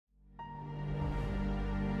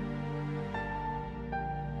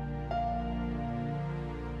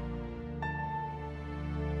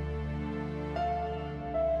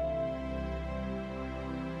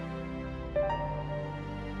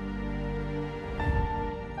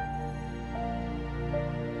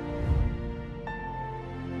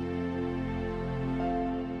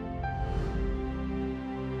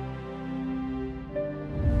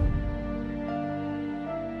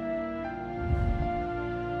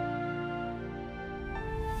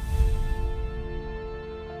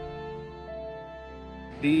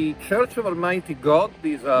The Church of Almighty God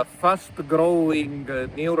is a fast-growing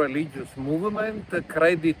new religious movement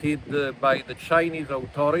credited by the Chinese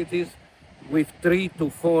authorities with 3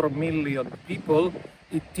 to 4 million people.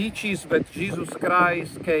 It teaches that Jesus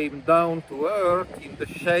Christ came down to earth in the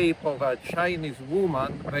shape of a Chinese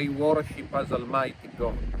woman they worship as Almighty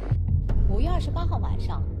God. 5月28号晚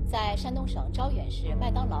上，在山东省招远市麦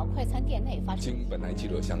当劳快餐店内发生。经本台记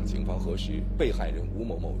者向警方核实，被害人吴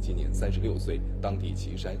某某今年36岁，当地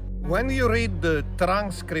岐山。When you read the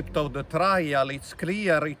transcript of the trial, it's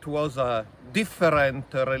clear it was a different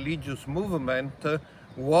religious movement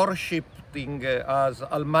worshipping as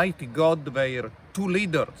Almighty God their two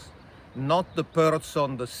leaders, not the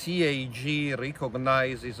person the CAG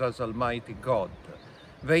recognizes as Almighty God.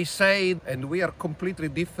 They say, and we are completely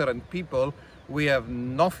different people, we have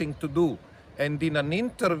nothing to do. And in an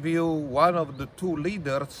interview, one of the two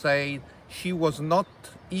leaders said she was not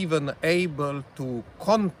even able to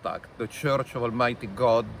contact the Church of Almighty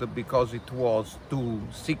God because it was too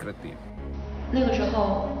secretive. 那个时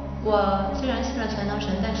候，我虽然信了全能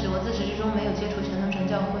神，但是我自始至终没有接触全能神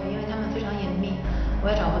教会，因为他们非常隐秘，我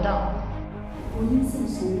也找不到。我因信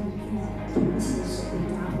神的爱，同其手为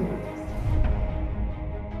家伙。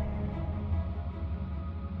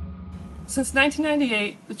 Since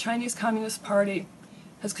 1998, the Chinese Communist Party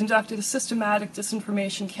has conducted a systematic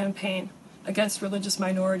disinformation campaign against religious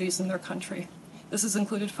minorities in their country. This has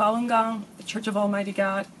included Falun Gong, the Church of Almighty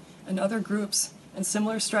God, and other groups, and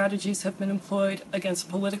similar strategies have been employed against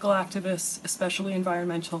political activists, especially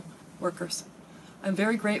environmental workers. I'm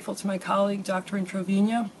very grateful to my colleague, Dr.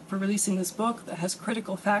 Introvigne, for releasing this book that has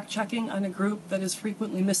critical fact-checking on a group that is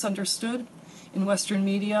frequently misunderstood in Western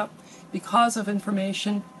media because of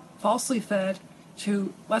information falsely fed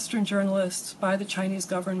to Western journalists by the Chinese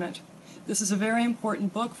government. This is a very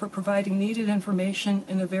important book for providing needed information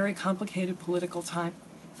in a very complicated political time.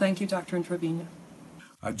 Thank you, Dr. Introvigne.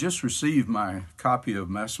 I just received my copy of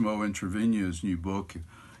Massimo Introvigne's new book,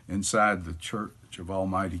 Inside the Church of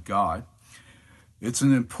Almighty God. It's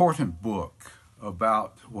an important book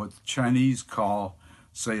about what the Chinese call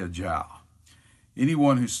Seijiao.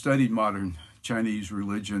 Anyone who studied modern Chinese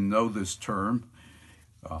religion know this term.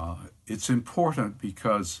 It's important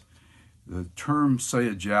because the term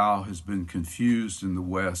Seijiao has been confused in the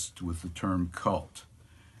West with the term cult.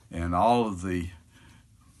 And all of the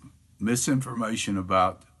misinformation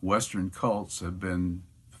about Western cults have been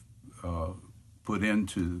put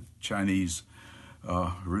into Chinese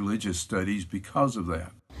religious studies because of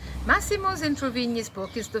that. Massimo Introvigne's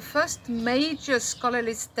book is the first major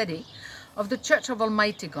scholarly study of the Church of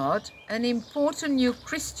Almighty God, an important new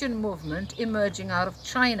Christian movement emerging out of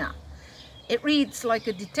China. It reads like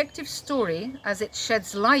a detective story as it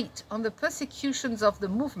sheds light on the persecutions of the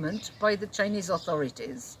movement by the Chinese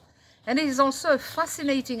authorities. And it is also a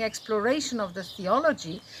fascinating exploration of the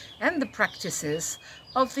theology and the practices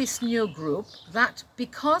of this new group that,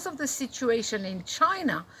 because of the situation in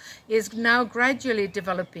China, is now gradually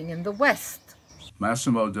developing in the West.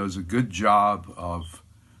 Massimo does a good job of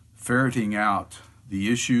ferreting out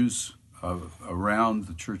the issues around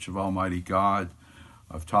the Church of Almighty God,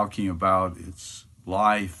 of talking about its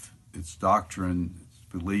life, its doctrine, its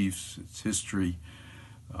beliefs, its history,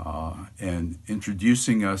 and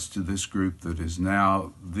introducing us to this group that is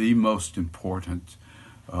now the most important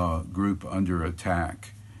group under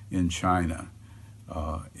attack in China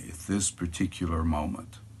at this particular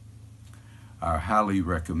moment. I highly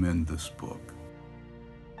recommend this book.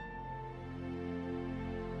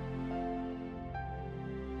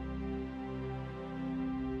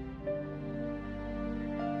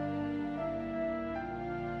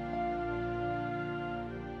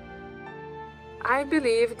 I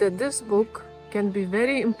believe that this book can be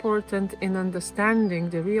very important in understanding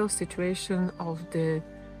the real situation of the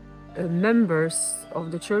members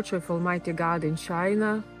of the Church of Almighty God in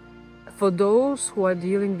China for those who are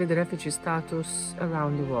dealing with refugee status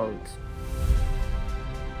around the world.